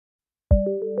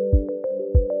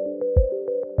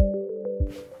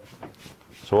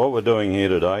So what we're doing here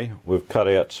today, we've cut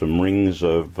out some rings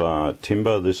of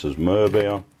timber. This is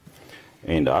merbau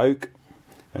and oak,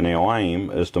 and our aim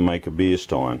is to make a beer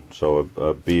stein, so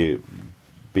a beer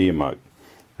mug.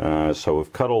 So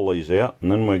we've cut all these out, and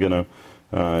then we're going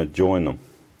to join them,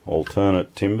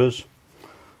 alternate timbers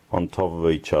on top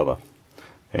of each other,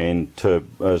 and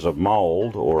as a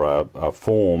mould or a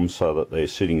form so that they're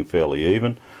sitting fairly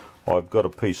even, I've got a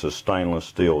piece of stainless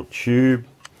steel tube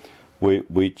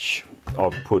which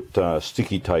I've put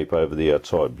sticky tape over the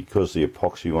outside because the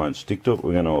epoxy won't stick to it.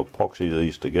 We're going to epoxy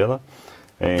these together,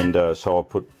 and so I'll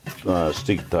put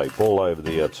sticky tape all over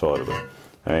the outside of it,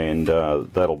 and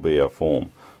that'll be our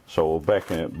form. So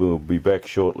we'll be back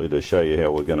shortly to show you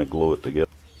how we're going to glue it together.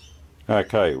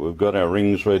 Okay, we've got our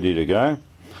rings ready to go.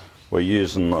 We're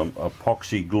using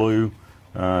epoxy glue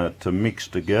to mix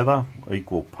together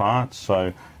equal parts.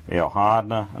 So our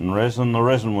hardener and resin. The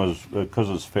resin was, because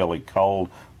it's fairly cold,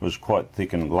 was quite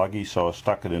thick and gluggy, so I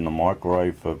stuck it in the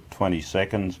microwave for 20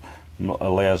 seconds.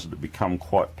 Allows it to become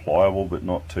quite pliable but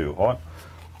not too hot.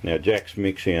 Now Jack's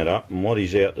mixing it up, and what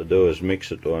he's out to do is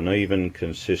mix it to an even,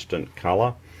 consistent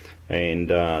colour, and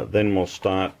then we'll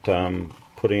start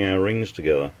putting our rings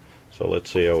together. So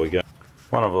let's see how we go.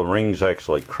 One of the rings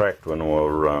actually cracked when we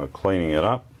were cleaning it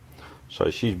up,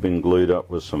 so she's been glued up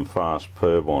with some fast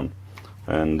perb on,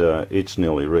 and it's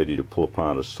nearly ready to pull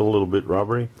apart. It's still a little bit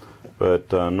rubbery,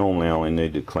 but normally I only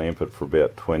need to clamp it for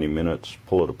about 20 minutes,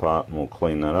 pull it apart, and we'll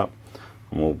clean that up,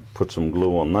 and we'll put some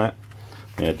glue on that.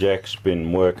 Now Jack's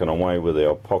been working away with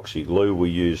our epoxy glue. We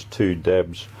use 2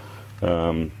 dabs,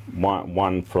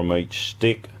 one from each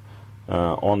stick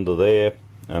onto there,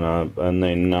 and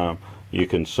then you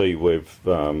can see we've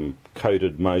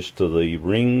coated most of the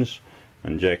rings,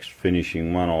 and Jack's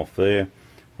finishing one off there,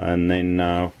 and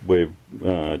then we've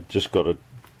just got to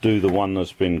do the one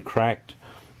that's been cracked,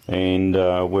 and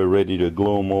we're ready to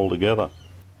glue them all together.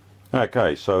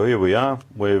 Okay, so here we are.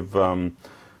 We've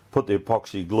put the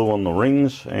epoxy glue on the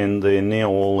rings, and they're now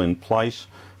all in place.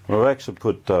 We've actually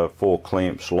put 4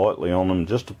 clamps lightly on them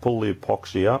just to pull the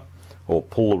epoxy up, or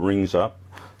pull the rings up,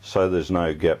 so there's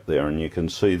no gap there, and you can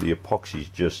see the epoxy's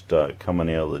just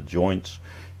coming out of the joints.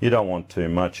 You don't want too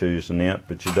much oozing out,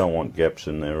 but you don't want gaps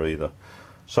in there either.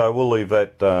 So we'll leave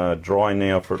that dry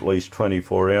now for at least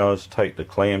 24 hours, take the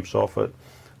clamps off it,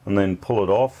 and then pull it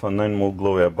off, and then we'll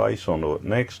glue our base onto it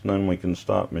next, and then we can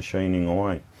start machining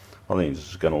away. I think this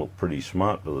is going to look pretty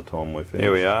smart by the time we're finished.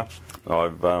 Here we are.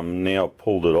 I've now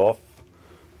pulled it off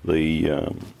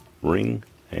the ring,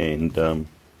 and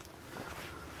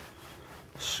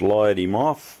slide him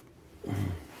off.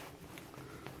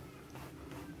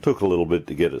 Took a little bit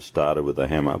to get it started with the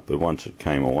hammer, but once it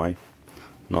came away,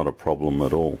 not a problem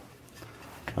at all.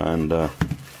 And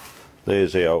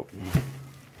there's our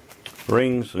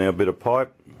rings and our bit of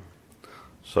pipe.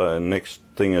 So next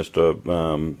thing is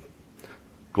to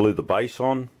glue the base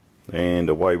on, and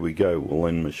away we go. We'll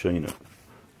then machine it.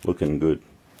 Looking good.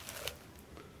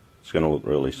 It's going to look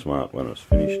really smart when it's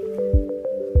finished.